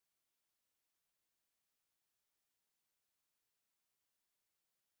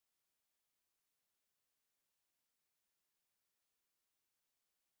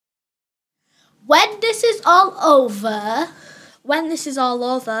When this is all over. When this is all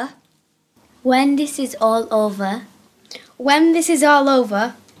over. When this is all over. When this is all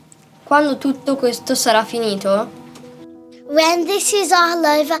over. Quando tutto questo sarà finito. When this is all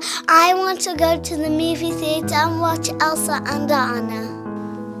over, I want to go to the movie theatre and watch Elsa and Anna.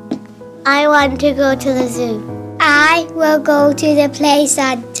 I want to go to the zoo. I will go to the play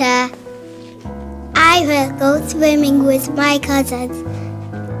centre. I will go swimming with my cousins.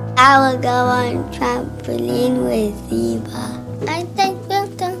 I will go on trampoline with Eva. I think we'll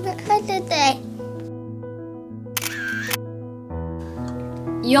do the holiday.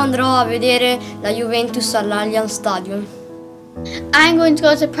 Io andrò a vedere la Juventus all'Allianz Stadium. I'm going to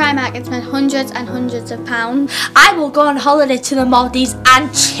go to Primark and spend hundreds and hundreds of pounds. I will go on holiday to the Maldives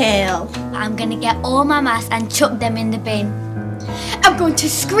and chill. I'm going to get all my masks and chuck them in the bin. I'm going to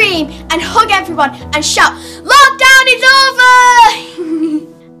scream and hug everyone and shout, "Lockdown is over!"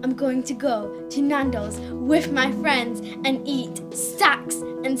 I'm going to go to Nando's with my friends and eat stacks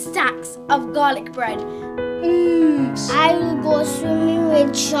and stacks of garlic bread. I will go swimming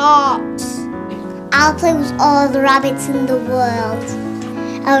with sharks. I'll play with all the rabbits in the world.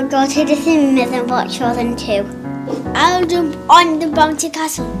 I'll go to the cinemas and watch Frozen 2. I'll jump on the bouncy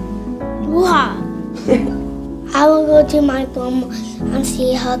castle. Wow! I will go to my grandma and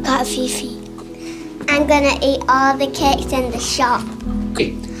see her cat Fifi. I'm gonna eat all the cakes in the shop.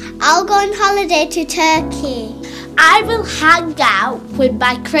 I'll go on holiday to Turkey. I will hang out with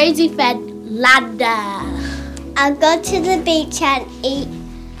my crazy friend Landa. I'll go to the beach and eat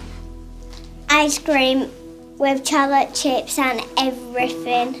ice cream with chocolate chips and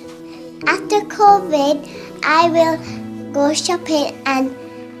everything. After COVID, I will go shopping and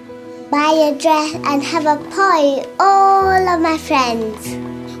buy a dress and have a party with all of my friends.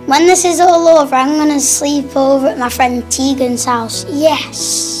 When this is all over, I'm going to sleep over at my friend Tegan's house.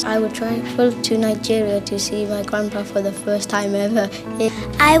 Yes! I will travel to Nigeria to see my grandpa for the first time ever.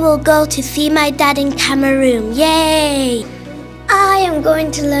 I will go to see my dad in Cameroon. Yay! I am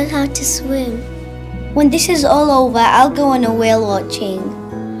going to learn how to swim. When this is all over, I'll go on a whale watching.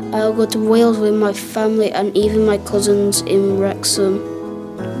 I'll go to Wales with my family and even my cousins in Wrexham.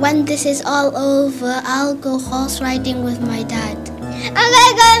 When this is all over, I'll go horse riding with my dad. I'm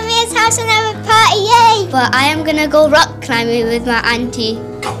gonna go to Mia's house and have a party, yay! But I am gonna go rock climbing with my auntie.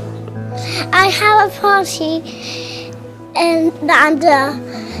 I have a party and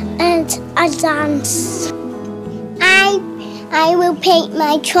a dance. I will paint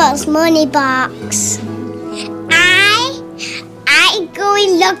my truck's money box. I go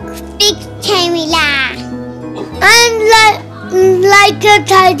and look big Camilla. I'm like a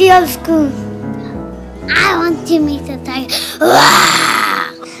tidy of school. I want to meet a tiger.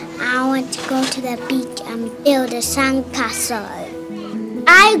 I want to go to the beach and build a sandcastle.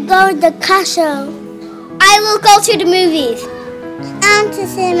 I go to the castle. I will go to the movies. I want to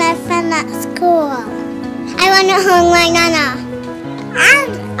see my friend at school. I want to hug my nana.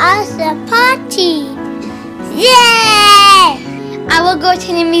 And also party. Yay! I will go to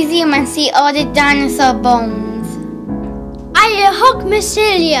the museum and see all the dinosaur bones. I hug Miss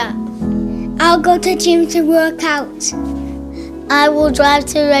Celia. I'll go to gym to work out. I will drive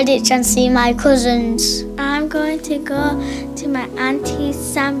to Redditch and see my cousins. I'm going to go to my auntie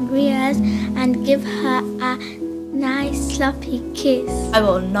Sambria's and give her a nice sloppy kiss. I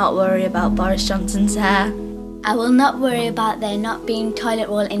will not worry about Boris Johnson's hair. I will not worry about there not being toilet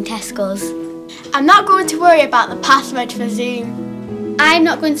roll in Tesco's. I'm not going to worry about the password for Zoom. I'm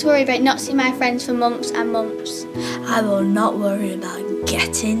not going to worry about not seeing my friends for months and months. I will not worry about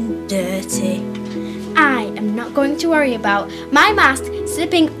getting dirty. I am not going to worry about my mask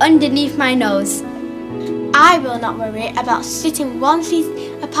slipping underneath my nose. I will not worry about sitting 1 seat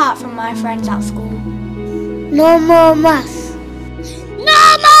apart from my friends at school. No more masks.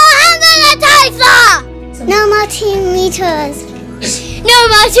 No more hand sanitizer! No more 2 meters. No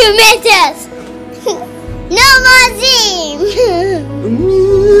more 2 meters. No more Zoom.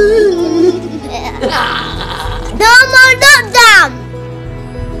 No more lockdown.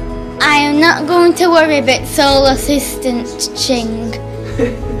 I am not going to worry about social assistance, Ching.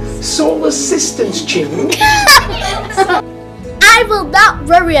 Social assistance, Ching? I will not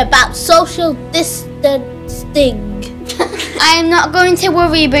worry about social distancing. I am not going to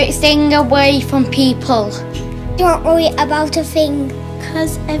worry about staying away from people. Don't worry about a thing,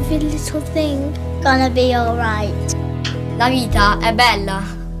 cause every little thing gonna be alright. La vita è bella.